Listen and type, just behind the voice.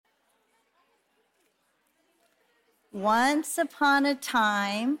Once upon a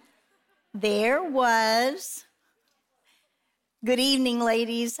time, there was. Good evening,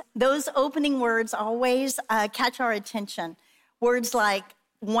 ladies. Those opening words always catch our attention. Words like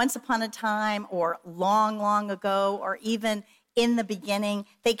once upon a time or long, long ago or even in the beginning,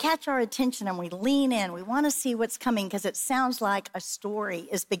 they catch our attention and we lean in. We want to see what's coming because it sounds like a story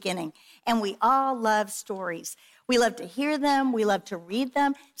is beginning. And we all love stories. We love to hear them. We love to read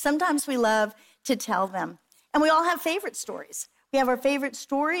them. Sometimes we love to tell them. And we all have favorite stories. We have our favorite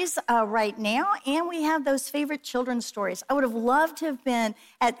stories right now, and we have those favorite children's stories. I would have loved to have been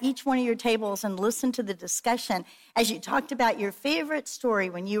at each one of your tables and listened to the discussion as you talked about your favorite story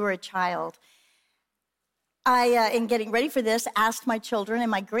when you were a child. I, in getting ready for this, asked my children and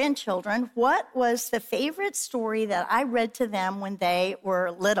my grandchildren, what was the favorite story that I read to them when they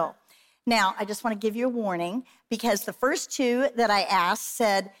were little? Now, I just want to give you a warning, because the first two that I asked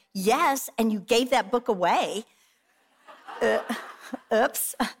said yes, and you gave that book away.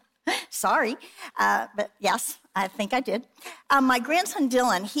 Oops, sorry, but yes, I think I did. My grandson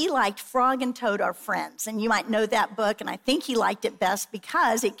Dylan, he liked Frog and Toad Are Friends, and you might know that book, and I think he liked it best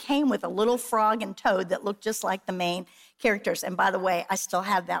because it came with a little frog and toad that looked just like the main characters, and by the way, I still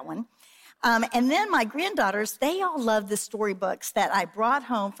have that one. And then my granddaughters, they all loved the storybooks that I brought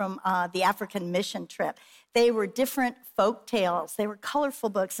home from the African mission trip. They were different folk tales. They were colorful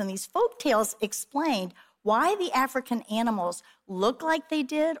books, and these folk tales explained why the African animals looked like they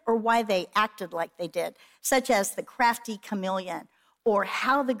did or why they acted like they did, such as the crafty chameleon or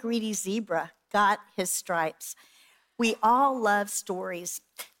how the greedy zebra got his stripes. We all love stories.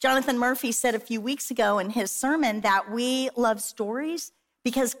 Jonathan Murphy said a few weeks ago in his sermon that we love stories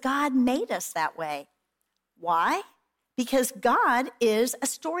because God made us that way. Why? Because God is a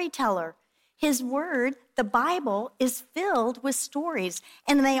storyteller. His word, the Bible, is filled with stories,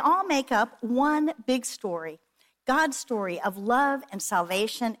 and they all make up one big story, God's story of love and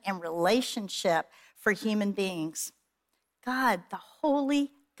salvation and relationship for human beings. God, the holy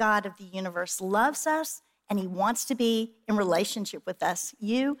God of the universe, loves us, and he wants to be in relationship with us,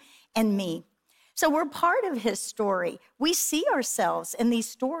 you and me. So we're part of his story. We see ourselves in these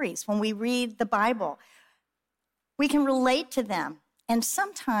stories when we read the Bible. We can relate to them. And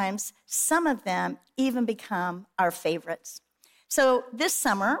sometimes some of them even become our favorites. So this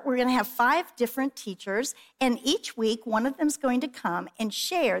summer, we're going to have 5 different teachers, and each week, one of them is going to come and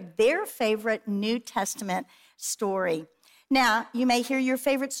share their favorite New Testament story. Now, you may hear your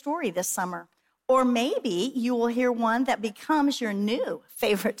favorite story this summer, or maybe you will hear one that becomes your new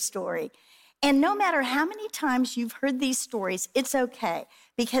favorite story. And no matter how many times you've heard these stories, it's okay,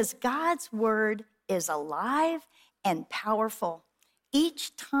 because God's word is alive and powerful.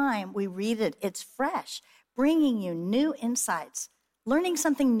 Each time we read it, it's fresh, bringing you new insights, learning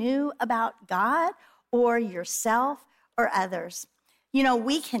something new about God or yourself or others. You know,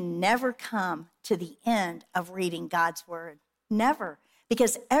 we can never come to the end of reading God's word. Never.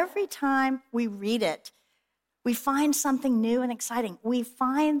 Because every time we read it, we find something new and exciting. We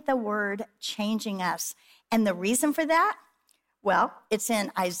find the word changing us. And the reason for that? Well, it's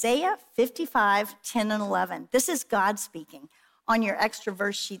in Isaiah 55, 10 and 11. This is God speaking. On your extra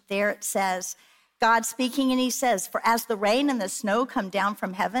verse sheet there, it says, God speaking, and he says, for as the rain and the snow come down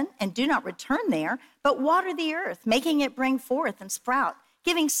from heaven and do not return there, but water the earth, making it bring forth and sprout,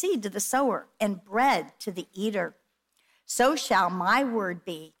 giving seed to the sower and bread to the eater, so shall my word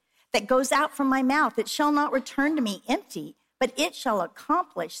be that goes out from my mouth. It shall not return to me empty, but it shall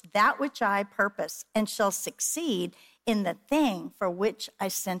accomplish that which I purpose and shall succeed in the thing for which I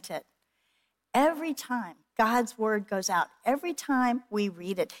sent it. Every time God's word goes out, every time we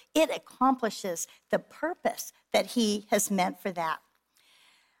read it, it accomplishes the purpose that he has meant for that.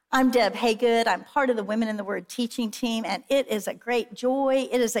 I'm Deb Haygood. I'm part of the Women in the Word teaching team, and it is a great joy.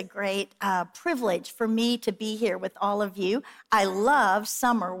 It is a great privilege for me to be here with all of you. I love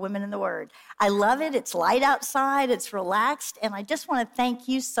summer Women in the Word. I love it. It's light outside. It's relaxed, and I just want to thank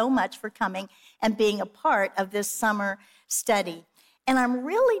you so much for coming and being a part of this summer study. And I'm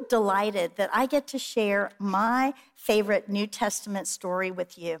really delighted that I get to share my favorite New Testament story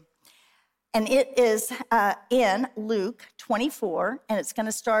with you. And it is in Luke 24, and it's going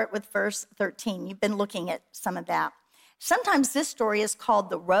to start with verse 13. You've been looking at some of that. Sometimes this story is called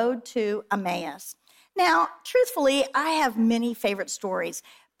The Road to Emmaus. Now, truthfully, I have many favorite stories,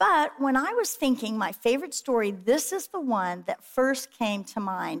 but when I was thinking my favorite story, this is the one that first came to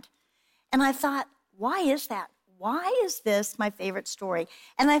mind. And I thought, why is that? Why is this my favorite story?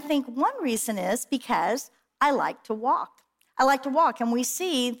 And I think one reason is because I like to walk. I like to walk, and we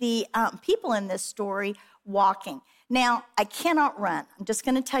see the people in this story walking. Now, I cannot run. I'm just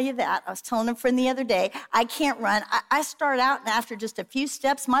going to tell you that. I was telling a friend the other day, I can't run. I start out, and after just a few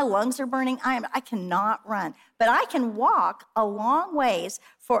steps, my lungs are burning. I cannot run. But I can walk a long ways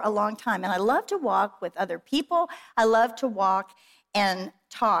for a long time. And I love to walk with other people. I love to walk and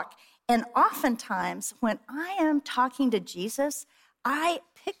talk. And oftentimes, when I am talking to Jesus, I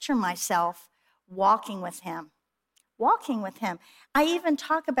picture myself walking with him. Walking with him. I even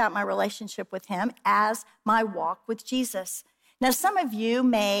talk about my relationship with him as my walk with Jesus. Now, some of you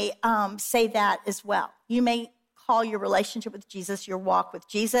may say that as well. You may call your relationship with Jesus your walk with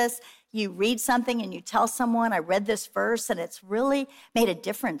Jesus. You read something and you tell someone, I read this verse and it's really made a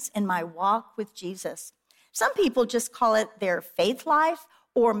difference in my walk with Jesus. Some people just call it their faith life,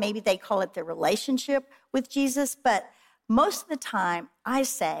 or maybe they call it their relationship with Jesus. But most of the time, I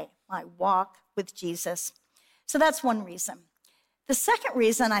say my walk with Jesus. So that's one reason. The second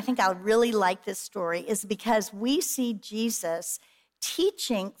reason I think I really like this story is because we see Jesus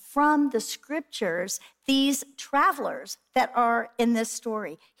teaching from the scriptures these travelers that are in this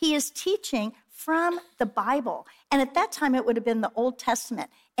story. He is teaching from the Bible. And at that time, it would have been the Old Testament.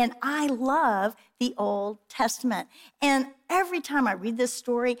 And I love the Old Testament. And every time I read this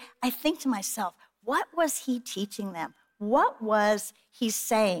story, I think to myself, what was he teaching them? What was he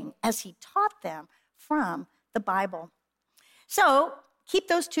saying as he taught them from the Bible? So keep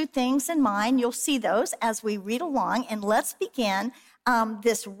those two things in mind. You'll see those as we read along. And let's begin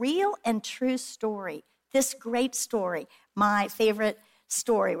this real and true story, this great story, my favorite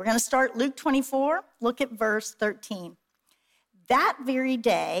story. We're going to start Luke 24. Look at verse 13. That very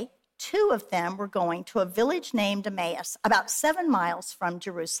day, two of them were going to a village named Emmaus, about 7 miles from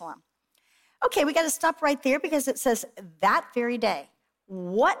Jerusalem. Okay, we got to stop right there because it says that very day.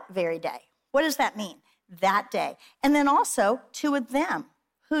 What very day? What does that mean? That day. And then also, two of them.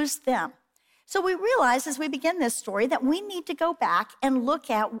 Who's them? So we realize as we begin this story that we need to go back and look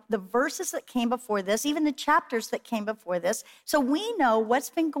at the verses that came before this, even the chapters that came before this, so we know what's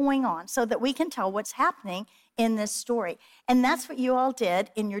been going on so that we can tell what's happening in this story. And that's what you all did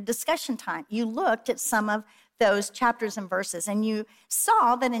in your discussion time. You looked at some of those chapters and verses, and you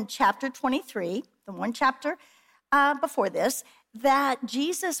saw that in chapter 23, the one chapter before this, that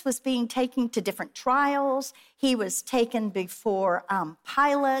Jesus was being taken to different trials. He was taken before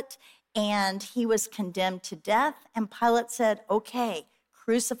Pilate, and he was condemned to death. And Pilate said, okay,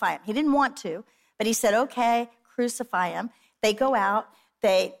 crucify him. He didn't want to, but he said, okay, crucify him. They go out,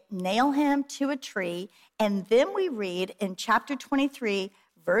 they nail him to a tree, and then we read in chapter 23,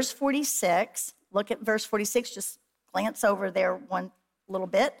 verse 46, look at verse 46, just glance over there one little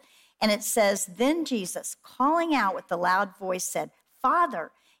bit. And it says, then Jesus, calling out with a loud voice, said,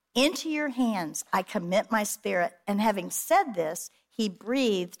 Father, into your hands I commit my spirit. And having said this, he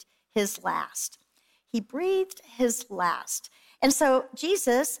breathed his last. He breathed his last. And so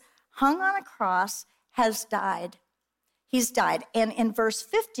Jesus, hung on a cross, has died. He's died. And in verse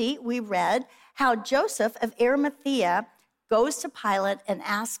 50, we read how Joseph of Arimathea goes to Pilate and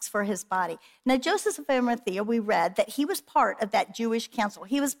asks for his body. Now, Joseph of Arimathea, we read that he was part of that Jewish council.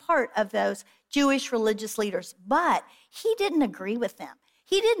 He was part of those Jewish religious leaders, but he didn't agree with them.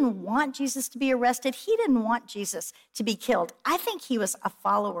 He didn't want Jesus to be arrested. He didn't want Jesus to be killed. I think he was a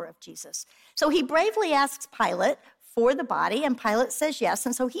follower of Jesus. So he bravely asks Pilate for the body, and Pilate says yes,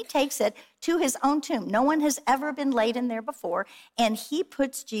 and so he takes it to his own tomb. No one has ever been laid in there before, and he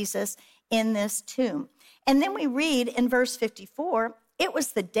puts Jesus in this tomb. And then we read in verse 54, it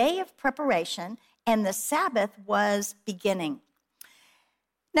was the day of preparation, and the Sabbath was beginning.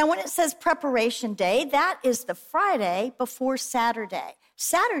 Now, when it says preparation day, that is the Friday before Saturday.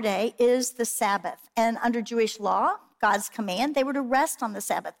 Saturday is the Sabbath, and under Jewish law, God's command, they were to rest on the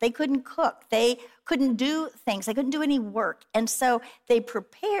Sabbath. They couldn't cook. They couldn't do things. They couldn't do any work. And so they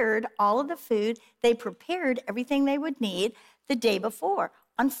prepared all of the food. They prepared everything they would need the day before,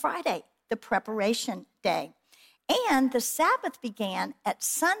 on Friday, the preparation day. And the Sabbath began at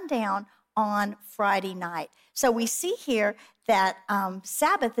sundown on Friday night. So we see here that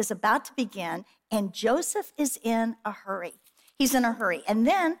Sabbath is about to begin, and Joseph is in a hurry. He's in a hurry. And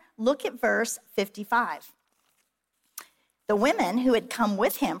then look at verse 55. The women who had come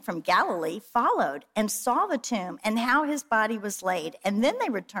with him from Galilee followed and saw the tomb and how his body was laid. And then they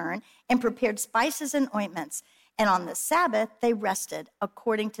returned and prepared spices and ointments. And on the Sabbath, they rested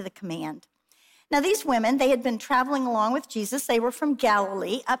according to the command. Now, these women, they had been traveling along with Jesus. They were from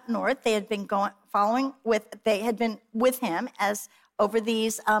Galilee up north. They had been been with him as over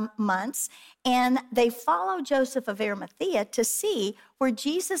these months, and they follow Joseph of Arimathea to see where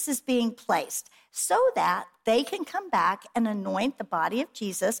Jesus is being placed so that they can come back and anoint the body of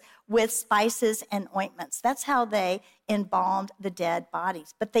Jesus with spices and ointments. That's how they embalmed the dead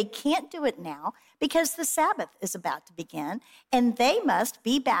bodies. But they can't do it now because the Sabbath is about to begin, and they must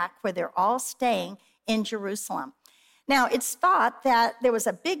be back where they're all staying in Jerusalem. Now, it's thought that there was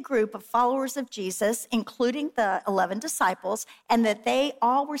a big group of followers of Jesus, including the 11 disciples, and that they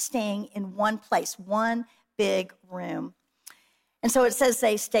all were staying in one place, one big room. And so it says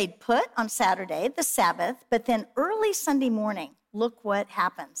they stayed put on Saturday, the Sabbath, but then early Sunday morning, look what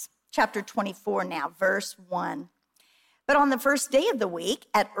happens. Chapter 24 now, verse 1. But on the first day of the week,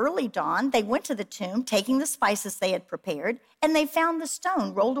 at early dawn, they went to the tomb, taking the spices they had prepared, and they found the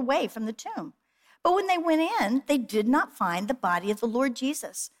stone rolled away from the tomb. But when they went in, they did not find the body of the Lord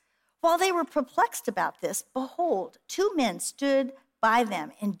Jesus. While they were perplexed about this, behold, 2 men stood by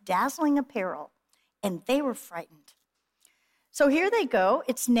them in dazzling apparel, and they were frightened. So here they go.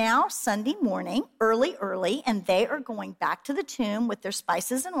 It's now Sunday morning, early, and they are going back to the tomb with their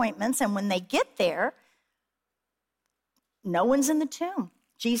spices and ointments. And when they get there, no one's in the tomb.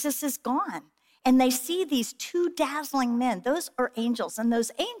 Jesus is gone. And they see these 2 dazzling men. Those are angels. And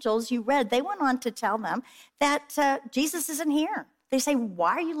those angels, you read, they went on to tell them that Jesus isn't here. They say,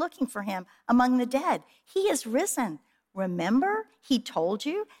 why are you looking for him among the dead? He is risen. Remember, he told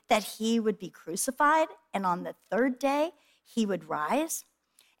you that he would be crucified, and on the 3rd day, he would rise.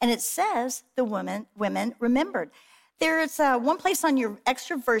 And it says the women remembered. There's one place on your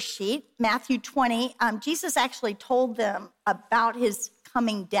extra verse sheet, Matthew 20. Jesus actually told them about his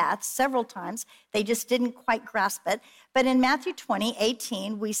coming death several times. They just didn't quite grasp it. But in Matthew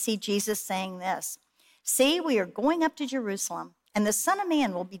 20:18, we see Jesus saying this, "See, we are going up to Jerusalem, and the Son of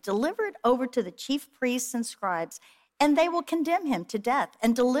Man will be delivered over to the chief priests and scribes, and they will condemn him to death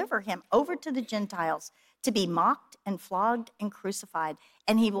and deliver him over to the Gentiles to be mocked and flogged and crucified,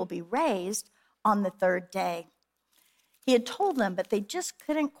 and he will be raised on the 3rd day." He had told them, but they just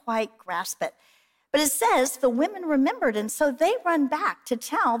couldn't quite grasp it. But it says the women remembered, and so they run back to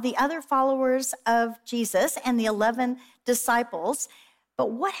tell the other followers of Jesus and the 11 disciples.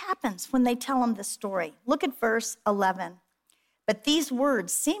 But what happens when they tell them the story? Look at verse 11. But these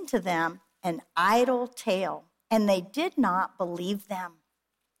words seemed to them an idle tale, and they did not believe them.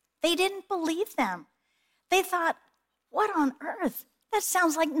 They didn't believe them. They thought, what on earth? That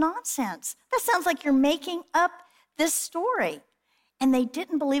sounds like nonsense. That sounds like you're making up this story. And they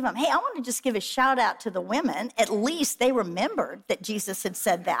didn't believe him. Hey, I want to just give a shout out to the women. At least they remembered that Jesus had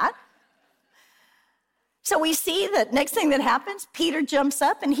said that. So we see that next thing that happens, Peter jumps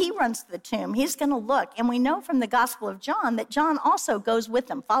up and he runs to the tomb. He's going to look. And we know from the Gospel of John that John also goes with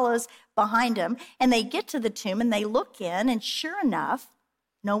them, follows behind him. And they get to the tomb and they look in, and sure enough,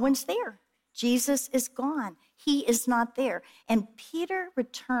 no one's there. Jesus is gone. He is not there. And Peter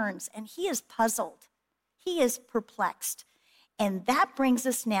returns and he is puzzled. He is perplexed. And that brings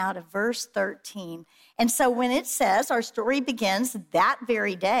us now to verse 13. And so when it says our story begins that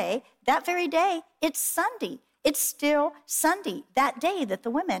very day, it's Sunday. It's still Sunday, that day that the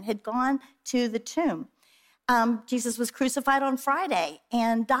women had gone to the tomb. Jesus was crucified on Friday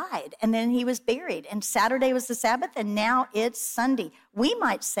and died, and then he was buried. And Saturday was the Sabbath, and now it's Sunday. We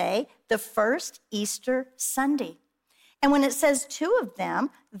might say the first Easter Sunday. And when it says 2 of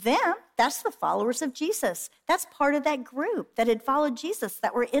them, that's the followers of Jesus. That's part of that group that had followed Jesus,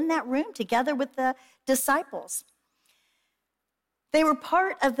 that were in that room together with the disciples. They were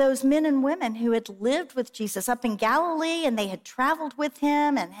part of those men and women who had lived with Jesus up in Galilee, and they had traveled with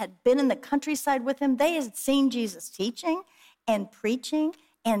him and had been in the countryside with him. They had seen Jesus teaching and preaching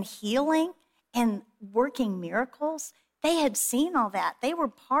and healing and working miracles. They had seen all that. They were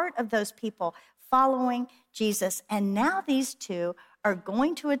part of those people following Jesus. And now these 2 are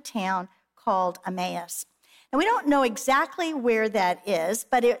going to a town called Emmaus. And we don't know exactly where that is,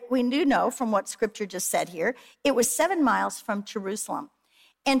 but we do know from what Scripture just said here, it was 7 miles from Jerusalem.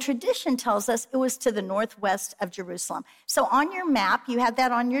 And tradition tells us it was to the northwest of Jerusalem. So on your map, you have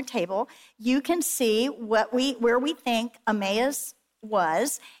that on your table, you can see where we think Emmaus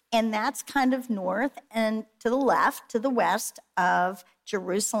was, and that's kind of north and to the left, to the west of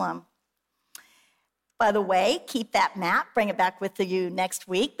Jerusalem. By the way, keep that map, bring it back with you next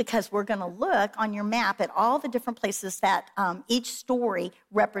week, because we're going to look on your map at all the different places that each story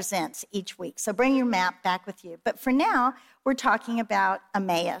represents each week. So bring your map back with you. But for now, we're talking about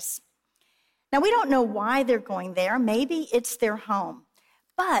Emmaus. Now, we don't know why they're going there. Maybe it's their home.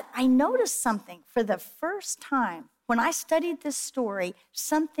 But I noticed something for the first time when I studied this story,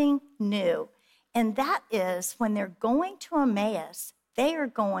 something new. And that is when they're going to Emmaus, they are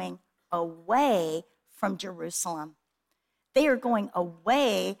going away from Jerusalem. They are going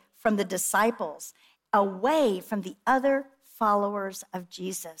away from the disciples, away from the other followers of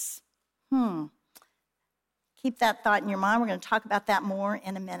Jesus. Keep that thought in your mind. We're going to talk about that more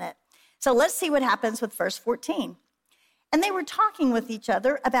in a minute. So let's see what happens with verse 14. And they were talking with each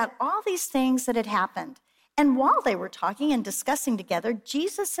other about all these things that had happened. And while they were talking and discussing together,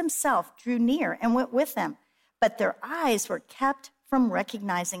 Jesus himself drew near and went with them. But their eyes were kept from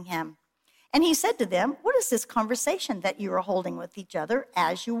recognizing him. And he said to them, "What is this conversation that you are holding with each other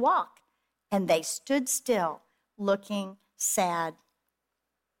as you walk?" And they stood still, looking sad.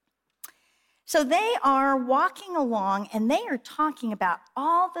 So they are walking along and they are talking about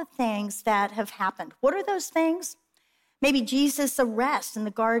all the things that have happened. What are those things? Maybe Jesus' arrest in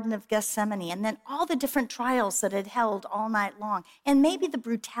the Garden of Gethsemane, and then all the different trials that had held all night long, and maybe the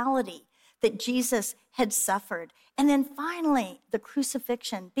brutality that Jesus had suffered. And then finally, the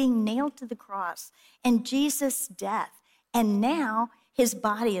crucifixion, being nailed to the cross, and Jesus' death. And now his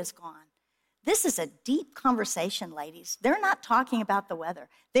body is gone. This is a deep conversation, ladies. They're not talking about the weather.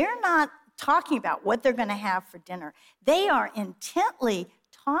 They're not talking about what they're going to have for dinner. They are intently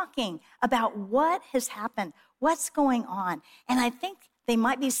talking about what has happened, what's going on. And I think they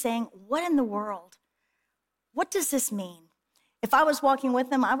might be saying, what in the world? What does this mean? If I was walking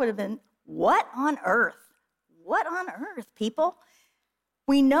with them, I would have been, what on earth? What on earth, people?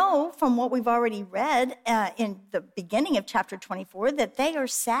 We know from what we've already read in the beginning of chapter 24 that they are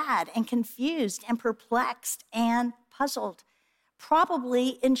sad and confused and perplexed and puzzled, probably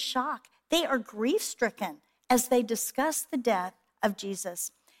in shock. They are grief-stricken as they discuss the death of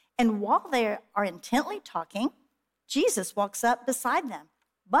Jesus. And while they are intently talking, Jesus walks up beside them,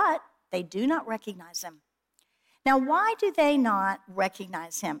 but they do not recognize him. Now, why do they not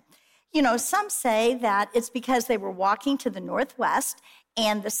recognize him? You know, some say that it's because they were walking to the northwest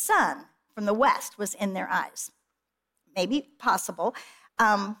and the sun from the west was in their eyes. Maybe possible,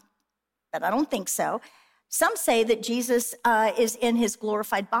 but I don't think so. Some say that Jesus is in his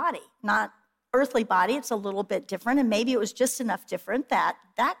glorified body, not earthly body. It's a little bit different, and maybe it was just enough different that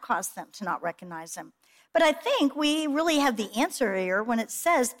caused them to not recognize him. But I think we really have the answer here when it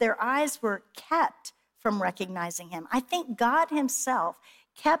says their eyes were kept from recognizing him. I think God himself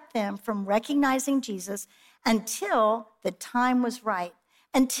kept them from recognizing Jesus until the time was right,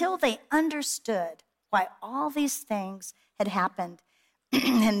 until they understood why all these things had happened.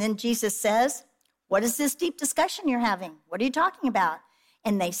 And then Jesus says, "What is this deep discussion you're having? What are you talking about?"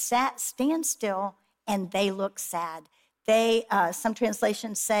 And they stand still, and they look sad. Some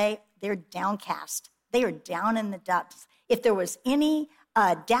translations say they're downcast. They are down in the depths. If there was any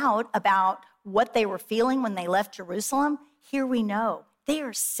doubt about what they were feeling when they left Jerusalem, here we know. They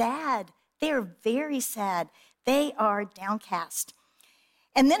are sad. They are very sad. They are downcast.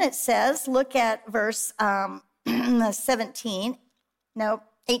 And then it says, look at verse 18.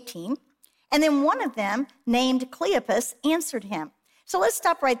 And then one of them, named Cleopas, answered him. So let's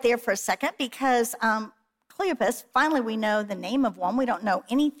stop right there for a second, because Cleopas, finally we know the name of one. We don't know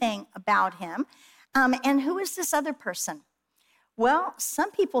anything about him. And who is this other person? Well,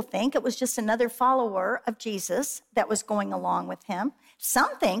 some people think it was just another follower of Jesus that was going along with him.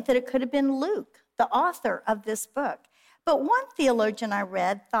 Some think that it could have been Luke, the author of this book. But one theologian I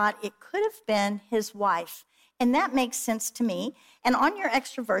read thought it could have been his wife. And that makes sense to me. And on your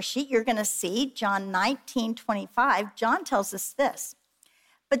extra verse sheet, you're going to see John 19:25. John tells us this: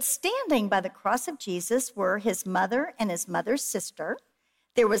 "But standing by the cross of Jesus were his mother and his mother's sister.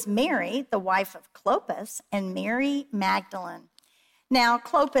 There was Mary, the wife of Clopas, and Mary Magdalene." Now,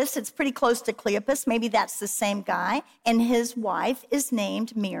 Clopas, it's pretty close to Cleopas. Maybe that's the same guy. And his wife is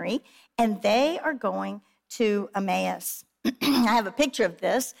named Mary, and they are going to Emmaus. I have a picture of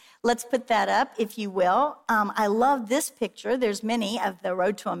this. Let's put that up, if you will. I love this picture. There's many of the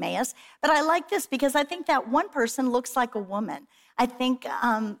road to Emmaus, but I like this because I think that one person looks like a woman. I think,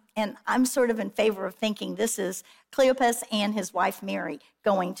 and I'm sort of in favor of thinking this is Cleopas and his wife Mary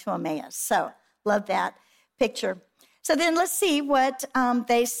going to Emmaus. So, love that picture. So then let's see what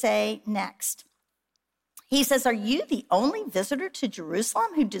they say next. He says, "Are you the only visitor to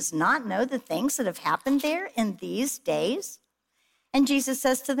Jerusalem who does not know the things that have happened there in these days?" And Jesus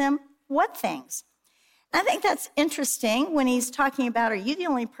says to them, "What things?" I think that's interesting when he's talking about, are you the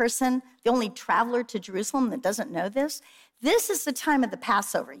only person, the only traveler to Jerusalem that doesn't know this? This is the time of the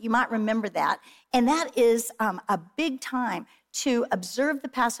Passover. You might remember that. And that is a big time to observe the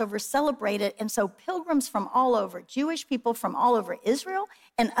Passover, celebrate it. And so pilgrims from all over, Jewish people from all over Israel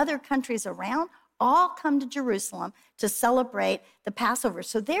and other countries around, all come to Jerusalem to celebrate the Passover.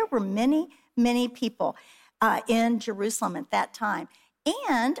 So there were many, many people in Jerusalem at that time.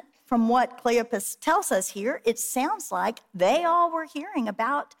 And from what Cleopas tells us here, it sounds like they all were hearing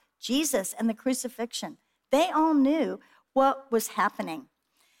about Jesus and the crucifixion. They all knew what was happening.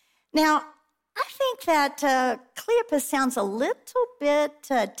 Now, I think that Cleopas sounds a little bit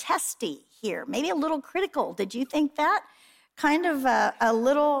testy here, maybe a little critical. Did you think that? Kind of a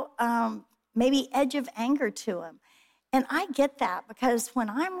little maybe edge of anger to him. And I get that because when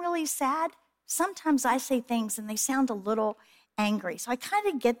I'm really sad, sometimes I say things and they sound a little angry. So I kind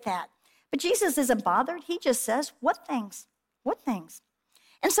of get that. But Jesus isn't bothered. He just says, what things? What things?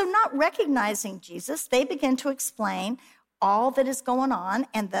 And so not recognizing Jesus, they begin to explain all that is going on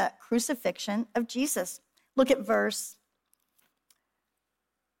and the crucifixion of Jesus. Look at verse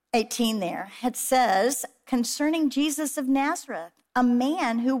 18 there. It says, concerning Jesus of Nazareth, a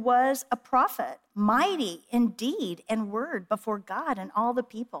man who was a prophet, mighty in deed and word before God and all the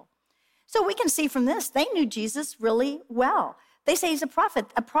people. So we can see from this, they knew Jesus really well. They say he's a prophet.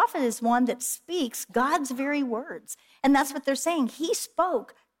 A prophet is one that speaks God's very words. And that's what they're saying. He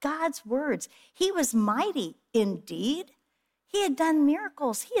spoke God's words. He was mighty in deed. He had done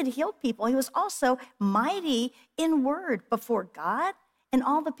miracles. He had healed people. He was also mighty in word before God and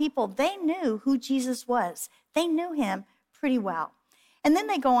all the people. They knew who Jesus was. They knew him pretty well. And then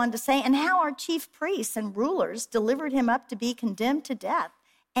they go on to say, and how our chief priests and rulers delivered him up to be condemned to death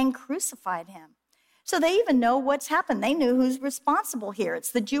and crucified him. So they even know what's happened. They knew who's responsible here.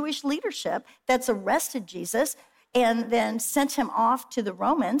 It's the Jewish leadership that's arrested Jesus and then sent him off to the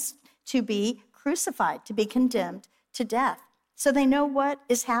Romans to be crucified, to be condemned to death. So they know what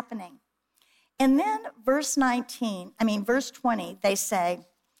is happening. And then verse 20, they say,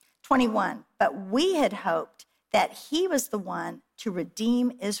 21, but we had hoped that he was the one to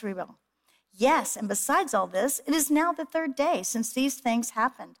redeem Israel. Yes, and besides all this, it is now the third day since these things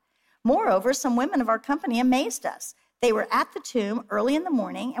happened. Moreover, some women of our company amazed us. They were at the tomb early in the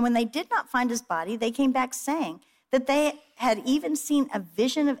morning, and when they did not find his body, they came back saying that they had even seen a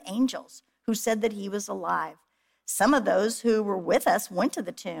vision of angels who said that he was alive. Some of those who were with us went to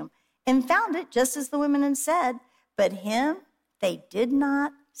the tomb and found it just as the women had said, but him they did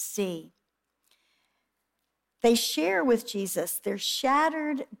not see. They share with Jesus their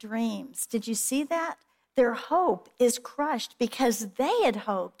shattered dreams. Did you see that? Their hope is crushed because they had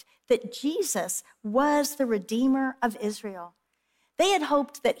hoped that Jesus was the Redeemer of Israel. They had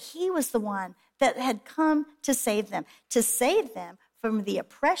hoped that he was the one that had come to save them from the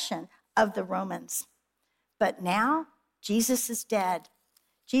oppression of the Romans. But now Jesus is dead.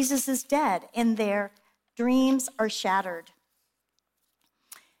 Jesus is dead, and their dreams are shattered.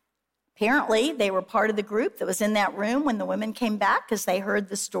 Apparently, they were part of the group that was in that room when the women came back because they heard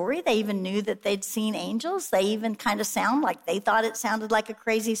the story. They even knew that they'd seen angels. They even kind of sound like they thought it sounded like a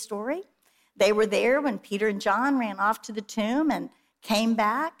crazy story. They were there when Peter and John ran off to the tomb and came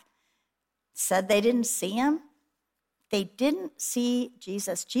back, said they didn't see him. They didn't see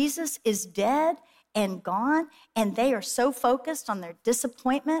Jesus. Jesus is dead and gone, and they are so focused on their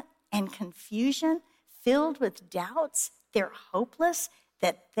disappointment and confusion, filled with doubts, they're hopeless,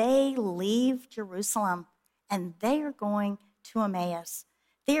 that they leave Jerusalem and they are going to Emmaus.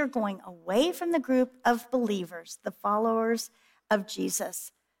 They are going away from the group of believers, the followers of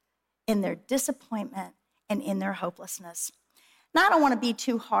Jesus, in their disappointment and in their hopelessness. Now, I don't want to be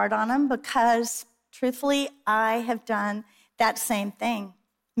too hard on them because, truthfully, I have done that same thing.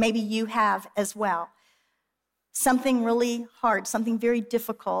 Maybe you have as well. Something really hard, something very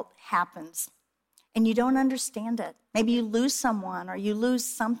difficult happens, and you don't understand it. Maybe you lose someone or you lose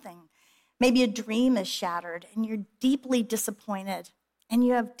something. Maybe a dream is shattered and you're deeply disappointed and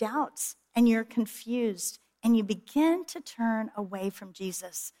you have doubts and you're confused and you begin to turn away from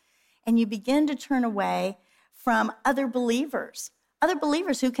Jesus and you begin to turn away from other believers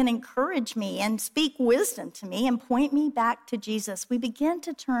who can encourage me and speak wisdom to me and point me back to Jesus. We begin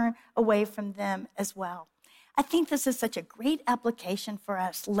to turn away from them as well. I think this is such a great application for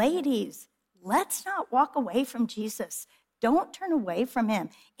us. Ladies, let's not walk away from Jesus. Don't turn away from him.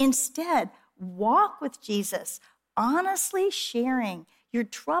 Instead, walk with Jesus, honestly sharing your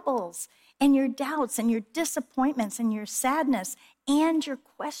troubles and your doubts and your disappointments and your sadness and your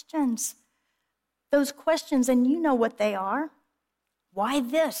questions. Those questions, and you know what they are. Why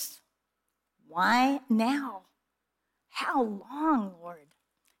this? Why now? How long, Lord?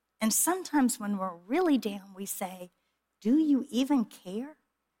 And sometimes when we're really down, we say, do you even care?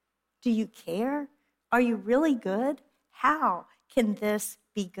 Do you care? Are you really good? How can this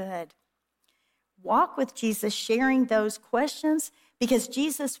be good? Walk with Jesus, sharing those questions, because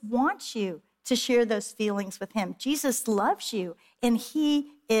Jesus wants you to share those feelings with him. Jesus loves you, and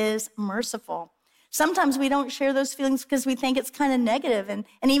he is merciful. Sometimes we don't share those feelings because we think it's kind of negative, and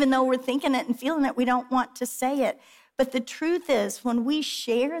even though we're thinking it and feeling it, we don't want to say it. But the truth is, when we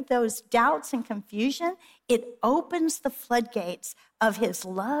share those doubts and confusion, it opens the floodgates of his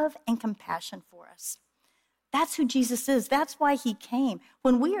love and compassion for us. That's who Jesus is. That's why he came.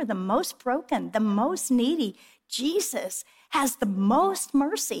 When we are the most broken, the most needy, Jesus has the most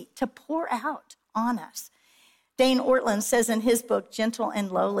mercy to pour out on us. Dane Ortland says in his book, Gentle and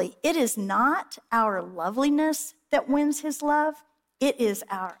Lowly, it is not our loveliness that wins his love. It is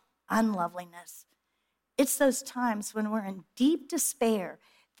our unloveliness. It's those times when we're in deep despair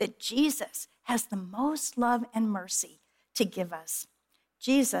that Jesus has the most love and mercy to give us.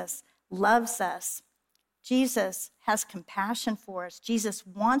 Jesus loves us. Jesus has compassion for us. Jesus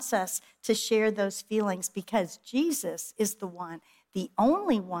wants us to share those feelings because Jesus is the one, the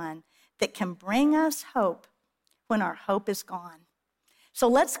only one that can bring us hope when our hope is gone. So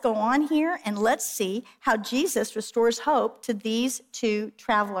let's go on here and let's see how Jesus restores hope to these two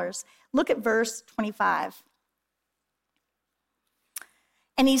travelers. Look at verse 25.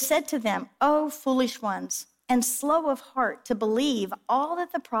 And he said to them, "O foolish ones, and slow of heart to believe all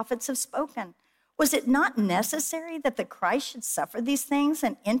that the prophets have spoken. Was it not necessary that the Christ should suffer these things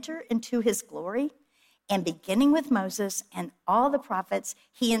and enter into his glory?" And beginning with Moses and all the prophets,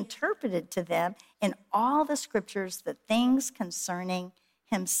 he interpreted to them in all the scriptures the things concerning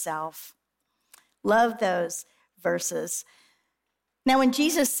himself. Love those verses. Now, when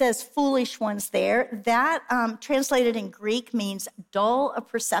Jesus says foolish ones there, that translated in Greek means dull of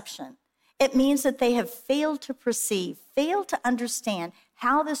perception. It means that they have failed to perceive, failed to understand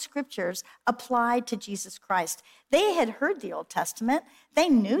how the scriptures applied to Jesus Christ. They had heard the Old Testament. They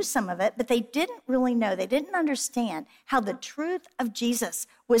knew some of it, but they didn't really know. They didn't understand how the truth of Jesus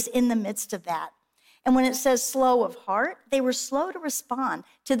was in the midst of that. And when it says slow of heart, they were slow to respond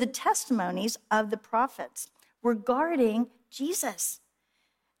to the testimonies of the prophets regarding Jesus.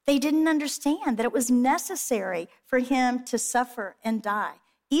 They didn't understand that it was necessary for him to suffer and die,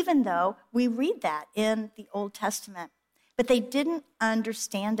 even though we read that in the Old Testament. But they didn't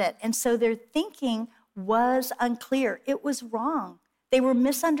understand it, and so their thinking was unclear. It was wrong. They were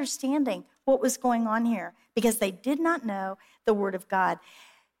misunderstanding what was going on here because they did not know the Word of God.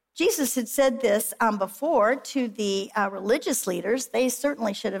 Jesus had said this before to the religious leaders. They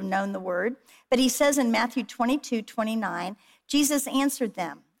certainly should have known the Word. But he says in Matthew 22:29, Jesus answered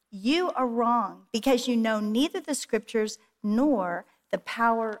them, "You are wrong because you know neither the Scriptures nor the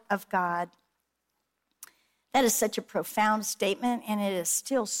power of God." That is such a profound statement, and it is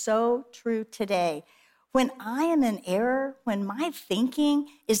still so true today. When I am in error, when my thinking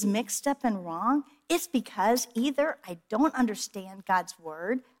is mixed up and wrong, it's because either I don't understand God's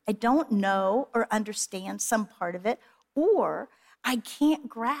word, I don't know or understand some part of it, or I can't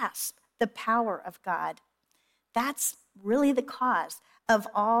grasp the power of God. That's really the cause of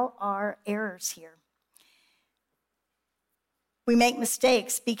all our errors here. We make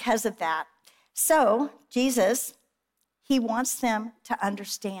mistakes because of that. So, Jesus, he wants them to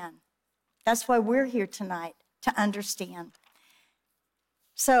understand. That's why we're here tonight, to understand.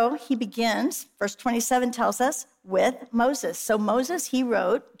 So he begins, verse 27 tells us, with Moses. So Moses, he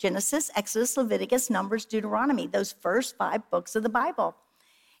wrote Genesis, Exodus, Leviticus, Numbers, Deuteronomy, those first 5 books of the Bible.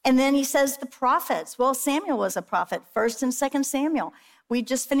 And then he says the prophets. Well, Samuel was a prophet, 1st and 2nd Samuel. We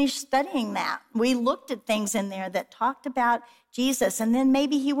just finished studying that. We looked at things in there that talked about Jesus. And then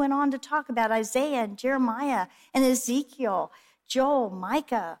maybe he went on to talk about Isaiah and Jeremiah and Ezekiel, Joel,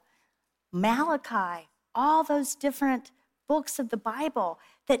 Micah, Malachi, all those different books of the Bible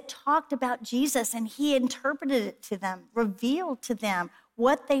that talked about Jesus, and he interpreted it to them, revealed to them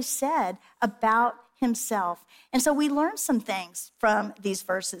what they said about himself. And so we learned some things from these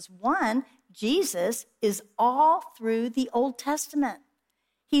verses. One, Jesus is all through the Old Testament.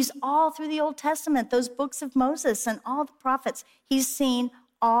 He's all through the Old Testament, those books of Moses and all the prophets. He's seen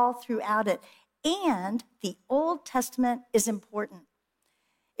all throughout it. And the Old Testament is important.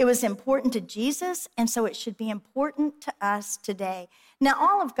 It was important to Jesus, and so it should be important to us today. Now,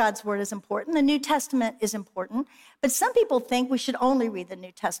 all of God's word is important. The New Testament is important, but some people think we should only read the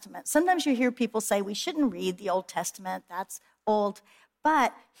New Testament. Sometimes you hear people say we shouldn't read the Old Testament. That's old.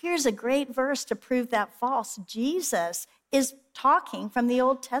 But here's a great verse to prove that false. Jesus is talking from the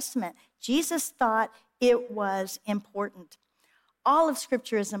Old Testament. Jesus thought it was important. All of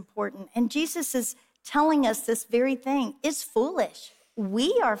Scripture is important, and Jesus is telling us this very thing. It's foolish.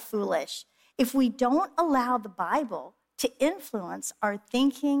 We are foolish if we don't allow the Bible to influence our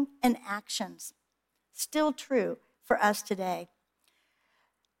thinking and actions. Still true for us today.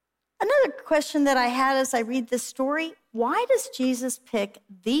 Another question that I had as I read this story, why does Jesus pick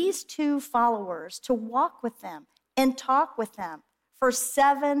these two followers to walk with them and talk with them for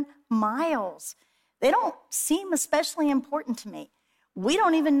 7 miles? They don't seem especially important to me. We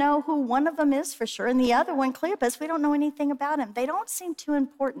don't even know who one of them is for sure. And the other one, Cleopas, we don't know anything about him. They don't seem too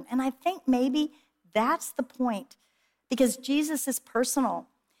important. And I think maybe that's the point, because Jesus is personal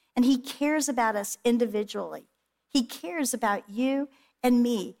and he cares about us individually. He cares about you and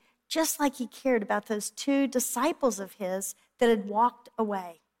me, just like he cared about those 2 disciples of his that had walked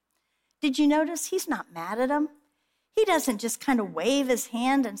away. Did you notice he's not mad at them? He doesn't just kind of wave his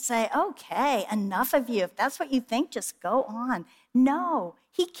hand and say, okay, enough of you. If that's what you think, just go on. No,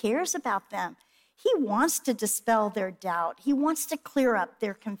 he cares about them. He wants to dispel their doubt. He wants to clear up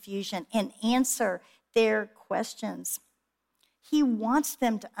their confusion and answer their questions. He wants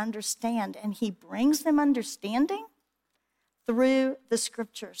them to understand, and he brings them understanding through the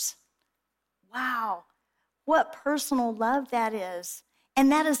scriptures. Wow, what personal love that is.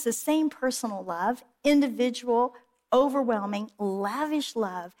 And that is the same personal love, individual, overwhelming, lavish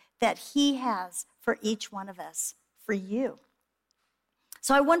love that he has for each one of us, for you.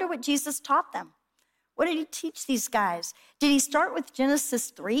 So I wonder what Jesus taught them. What did he teach these guys? Did he start with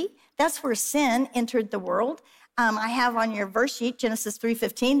Genesis 3? That's where sin entered the world. I have on your verse sheet, Genesis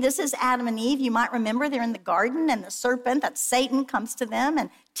 3:15. This is Adam and Eve. You might remember they're in the garden, and the serpent, that's Satan, comes to them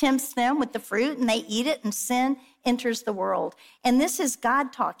and tempts them with the fruit, and they eat it, and sin enters the world. And this is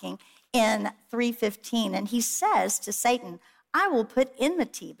God talking in 3:15. And he says to Satan, I will put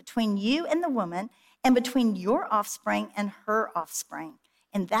enmity between you and the woman, and between your offspring and her offspring.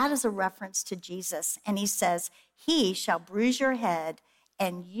 And that is a reference to Jesus. And he says, he shall bruise your head,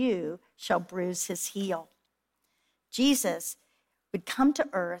 and you shall bruise his heel. Jesus would come to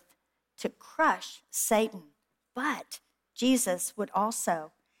earth to crush Satan, but Jesus would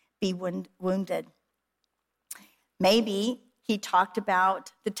also be wounded. Maybe he talked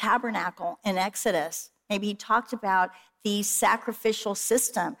about the tabernacle in Exodus. Maybe he talked about the sacrificial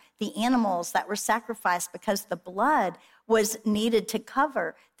system, the animals that were sacrificed because the blood was needed to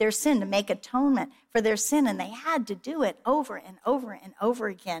cover their sin, to make atonement for their sin, and they had to do it over and over and over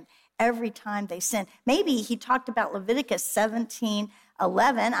again every time they sinned. Maybe he talked about Leviticus 17:11.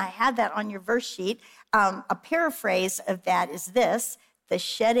 I had that on your verse sheet. A paraphrase of that is this: the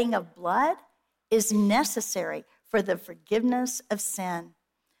shedding of blood is necessary for the forgiveness of sin.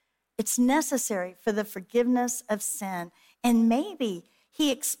 It's necessary for the forgiveness of sin. And maybe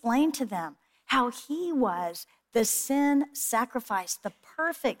he explained to them how he was the sin sacrifice, the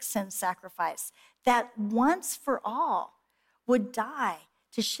perfect sin sacrifice that once for all would die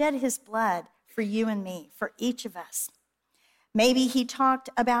to shed his blood for you and me, for each of us. Maybe he talked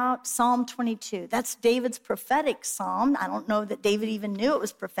about Psalm 22. That's David's prophetic psalm. I don't know that David even knew it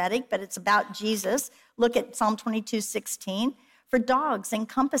was prophetic, but it's about Jesus. Look at Psalm 22:16. For dogs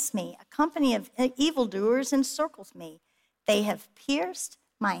encompass me, a company of evildoers encircles me. They have pierced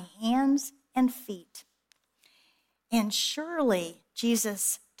my hands and feet. And surely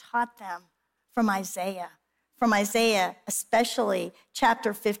Jesus taught them from Isaiah, especially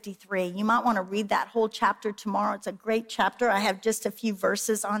chapter 53. You might want to read that whole chapter tomorrow. It's a great chapter. I have just a few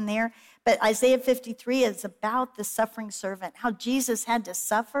verses on there. But Isaiah 53 is about the suffering servant, how Jesus had to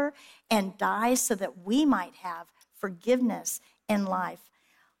suffer and die so that we might have forgiveness in life.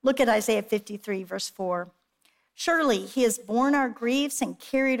 Look at Isaiah 53, verse 4. Surely he has borne our griefs and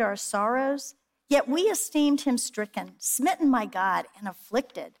carried our sorrows, yet we esteemed him stricken, smitten by God, and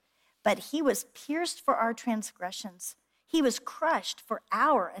afflicted. But he was pierced for our transgressions. He was crushed for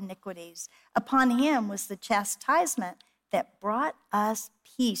our iniquities. Upon him was the chastisement that brought us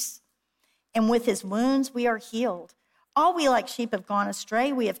peace. And with his wounds we are healed. All we like sheep have gone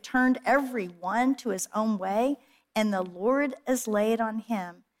astray. We have turned every one to his own way, and the Lord has laid on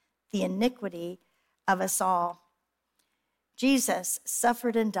him the iniquity of us all. Jesus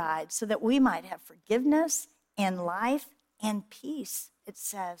suffered and died so that we might have forgiveness and life and peace, it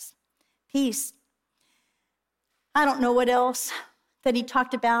says. Peace. I don't know what else that he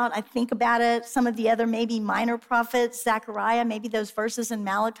talked about. I think about it. Some of the other maybe minor prophets, Zechariah, maybe those verses in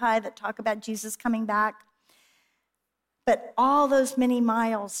Malachi that talk about Jesus coming back. But all those many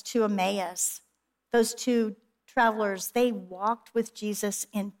miles to Emmaus, those two travelers, they walked with Jesus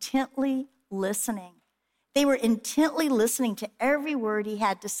intently listening. They were intently listening to every word he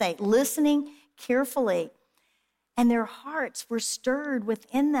had to say, listening carefully. And their hearts were stirred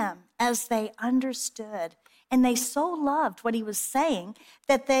within them as they understood. And they so loved what he was saying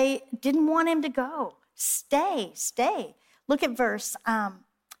that they didn't want him to go. Stay. Look at verse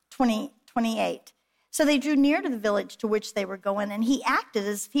 28. So they drew near to the village to which they were going, and he acted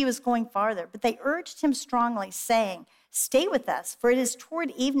as if he was going farther. But they urged him strongly, saying, Stay with us, for it is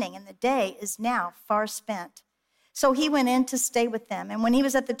toward evening, and the day is now far spent." So he went in to stay with them. And when he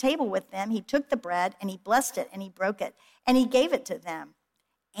was at the table with them, he took the bread, and he blessed it, and he broke it, and he gave it to them.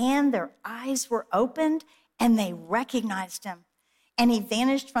 And their eyes were opened, and they recognized him. And he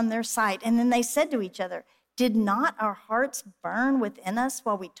vanished from their sight. And then they said to each other, "Did not our hearts burn within us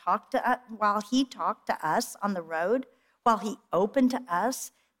while he talked to us on the road, while he opened to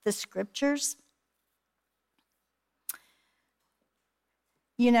us the scriptures?"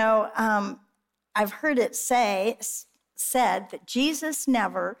 You know, I've heard it said that Jesus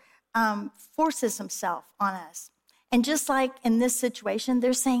never forces himself on us. And just like in this situation,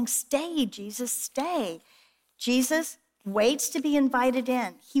 they're saying, "Stay, Jesus, stay." Jesus waits to be invited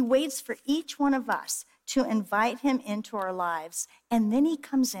in. He waits for each one of us to invite him into our lives. And then he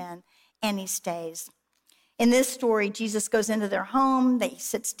comes in and he stays. In this story, Jesus goes into their home. He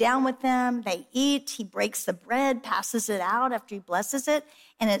sits down with them. They eat. He breaks the bread, passes it out after he blesses it.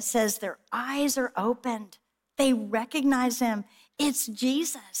 And it says their eyes are opened. They recognize him. It's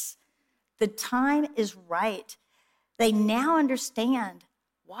Jesus. The time is right. They now understand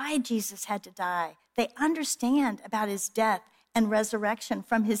why Jesus had to die. They understand about his death and resurrection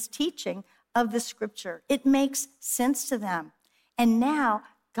from his teaching of the scripture. It makes sense to them. And now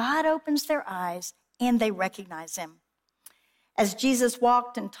God opens their eyes and they recognize him. As Jesus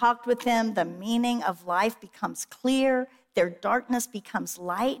walked and talked with them, the meaning of life becomes clear. Their darkness becomes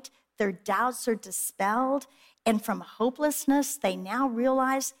light. Their doubts are dispelled. And from hopelessness, they now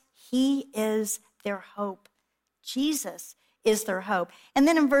realize he is their hope. Jesus is their hope. And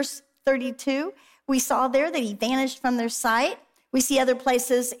then in verse 32, we saw there that he vanished from their sight. We see other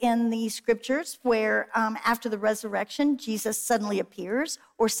places in the scriptures where after the resurrection, Jesus suddenly appears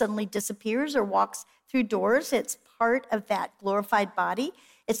or suddenly disappears or walks through doors. It's part of that glorified body.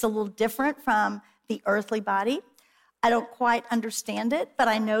 It's a little different from the earthly body. I don't quite understand it, but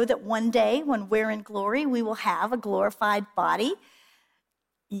I know that one day when we're in glory, we will have a glorified body.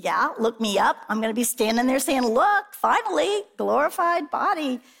 Yeah, look me up. I'm going to be standing there saying, "Look, finally, glorified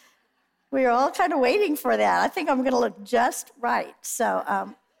body." We're all kind of waiting for that. I think I'm going to look just right.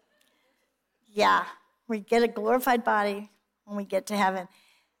 So, yeah, we get a glorified body when we get to heaven.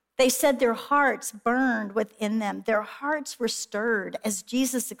 They said their hearts burned within them. Their hearts were stirred as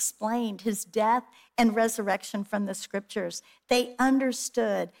Jesus explained his death and resurrection from the scriptures. They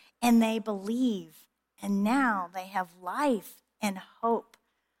understood and they believe. And now they have life and hope.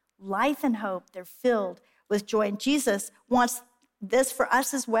 Life and hope. They're filled with joy. And Jesus wants this for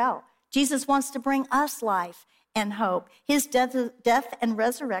us as well. Jesus wants to bring us life and hope. His death and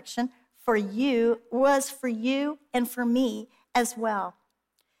resurrection was for you and for me as well.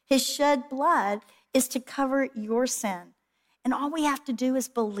 His shed blood is to cover your sin. And all we have to do is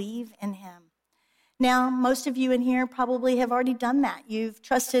believe in him. Now, most of you in here probably have already done that. You've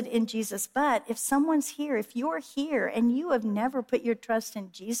trusted in Jesus. But if someone's here, if you're here and you have never put your trust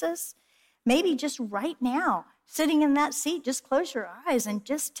in Jesus, maybe just right now, sitting in that seat, just close your eyes and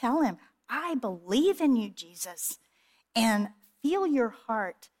just tell him, "I believe in you, Jesus." And feel your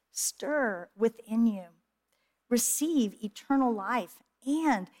heart stir within you. Receive eternal life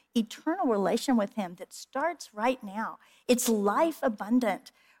and eternal relation with him that starts right now. It's life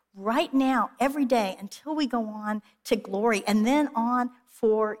abundant right now, every day, until we go on to glory and then on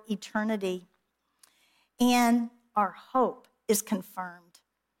for eternity. And our hope is confirmed.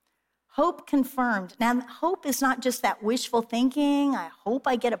 Hope confirmed. Now, hope is not just that wishful thinking, "I hope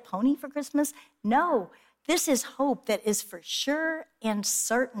I get a pony for Christmas." No, this is hope that is for sure and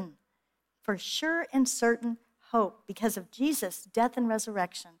certain. For sure and certain hope because of Jesus' death and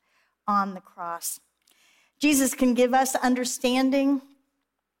resurrection on the cross. Jesus can give us understanding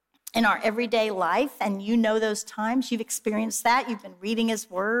in our everyday life, and you know those times. You've experienced that. You've been reading his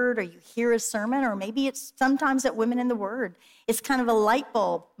word, or you hear his sermon, or maybe it's sometimes at Women in the Word. It's kind of a light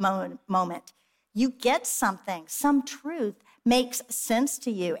bulb moment. You get something, some truth makes sense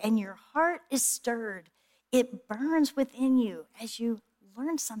to you, and your heart is stirred. It burns within you as you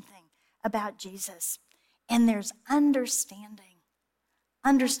learn something about Jesus. And there's understanding,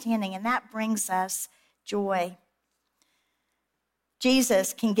 and that brings us joy.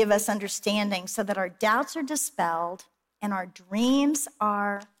 Jesus can give us understanding so that our doubts are dispelled and our dreams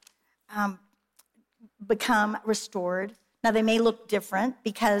are become restored. Now, they may look different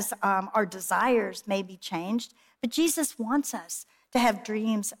because our desires may be changed, but Jesus wants us to have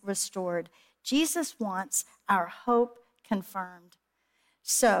dreams restored. Jesus wants our hope confirmed.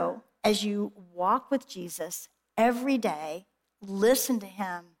 So, as you walk with Jesus every day, listen to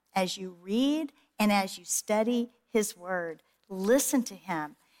him as you read and as you study his word. Listen to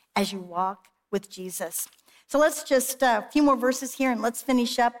him as you walk with Jesus. So let's just a few more verses here and let's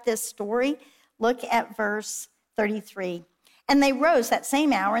finish up this story. Look at verse 33. And they rose that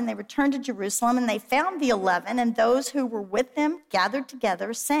same hour and they returned to Jerusalem, and they found the 11 and those who were with them gathered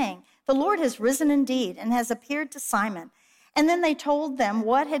together, saying, "The Lord has risen indeed and has appeared to Simon." And then they told them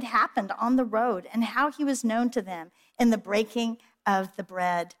what had happened on the road and how he was known to them in the breaking of the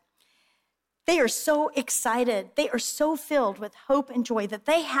bread. They are so excited. They are so filled with hope and joy that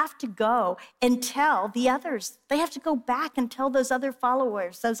they have to go and tell the others. They have to go back and tell those other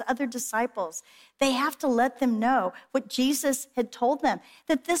followers, those other disciples. They have to let them know what Jesus had told them,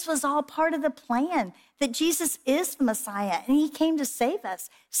 that this was all part of the plan, that Jesus is the Messiah and he came to save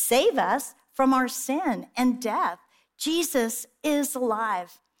us from our sin and death. Jesus is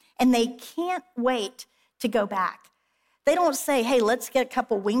alive, and they can't wait to go back. They don't say, hey, let's get a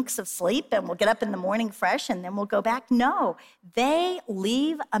couple winks of sleep and we'll get up in the morning fresh and then we'll go back. No, they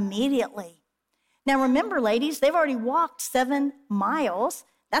leave immediately. Now remember, ladies, they've already walked 7 miles.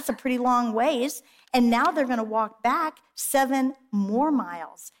 That's a pretty long ways. And now they're going to walk back 7 more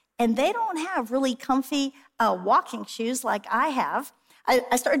miles. And they don't have really comfy walking shoes like I have.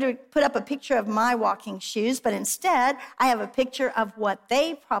 I started to put up a picture of my walking shoes, but instead I have a picture of what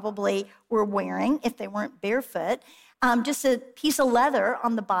they probably were wearing if they weren't barefoot. Just a piece of leather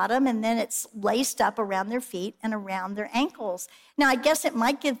on the bottom, and then it's laced up around their feet and around their ankles. Now, I guess it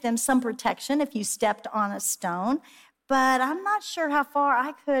might give them some protection if you stepped on a stone, but I'm not sure how far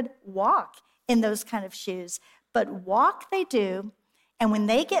I could walk in those kind of shoes. But walk they do, and when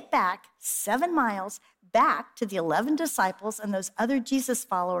they get back 7 miles back to the 11 disciples and those other Jesus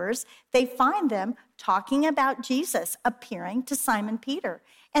followers, they find them talking about Jesus appearing to Simon Peter.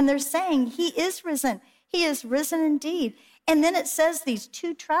 And they're saying, he is risen. He is risen indeed. And then it says these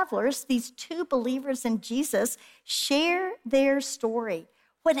 2 travelers, these 2 believers in Jesus, share their story,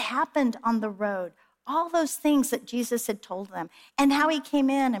 what happened on the road, all those things that Jesus had told them, and how he came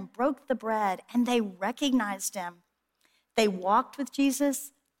in and broke the bread, and they recognized him. They walked with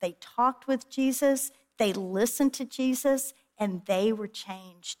Jesus, they talked with Jesus, they listened to Jesus, and they were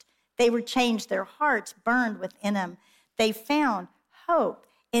changed. They were changed. Their hearts burned within them. They found hope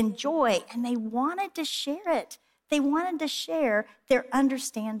and joy, and they wanted to share it. They wanted to share their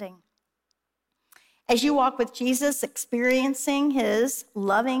understanding. As you walk with Jesus, experiencing his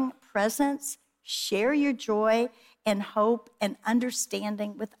loving presence, share your joy and hope and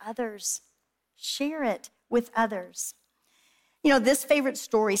understanding with others. Share it with others. You know, this favorite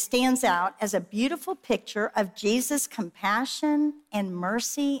story stands out as a beautiful picture of Jesus' compassion and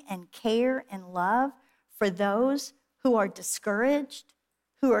mercy and care and love for those who are discouraged,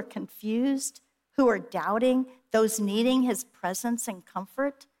 who are confused, who are doubting, those needing his presence and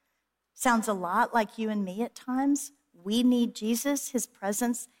comfort. Sounds a lot like you and me at times. We need Jesus, his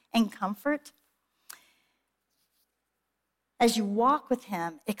presence and comfort. As you walk with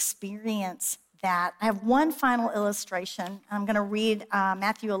him, experience that. I have one final illustration. I'm going to read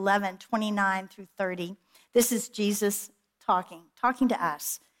Matthew 11, 29 through 30. This is Jesus talking to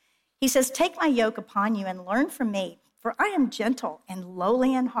us. He says, "Take my yoke upon you and learn from me, for I am gentle and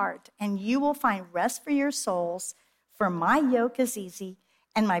lowly in heart, and you will find rest for your souls, for my yoke is easy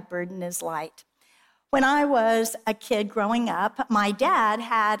and my burden is light." When I was a kid growing up, my dad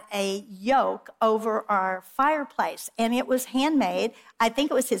had a yoke over our fireplace, and it was handmade. I think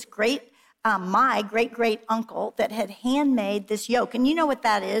it was his my great-great-uncle that had handmade this yoke. And you know what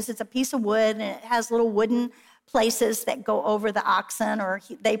that is. It's a piece of wood, and it has little wooden places that go over the oxen, or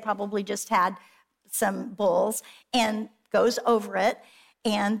they probably just had some bulls, and goes over it,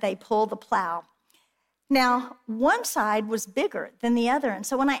 and they pull the plow. Now, one side was bigger than the other. And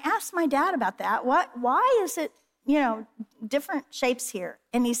so when I asked my dad about that, why is it, different shapes here?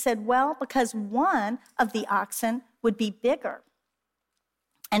 And he said, well, because one of the oxen would be bigger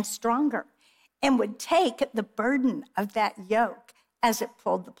and stronger and would take the burden of that yoke as it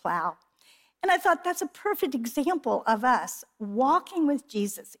pulled the plow. And I thought that's a perfect example of us walking with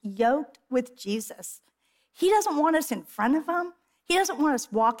Jesus, yoked with Jesus. He doesn't want us in front of him. He doesn't want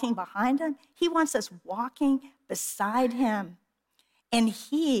us walking behind him. He wants us walking beside him. And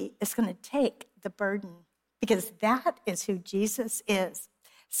he is going to take the burden because that is who Jesus is.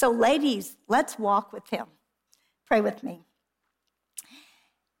 So ladies, let's walk with him. Pray with me.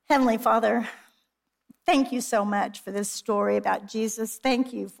 Heavenly Father, thank you so much for this story about Jesus.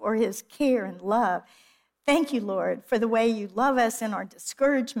 Thank you for his care and love. Thank you, Lord, for the way you love us in our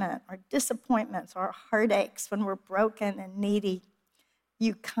discouragement, our disappointments, our heartaches when we're broken and needy.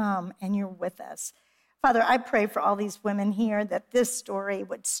 You come and you're with us. Father, I pray for all these women here that this story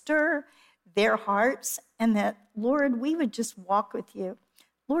would stir their hearts and that, Lord, we would just walk with you.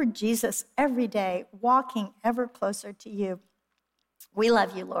 Lord Jesus, every day, walking ever closer to you. We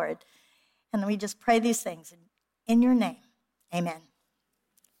love you, Lord. And we just pray these things in your name. Amen.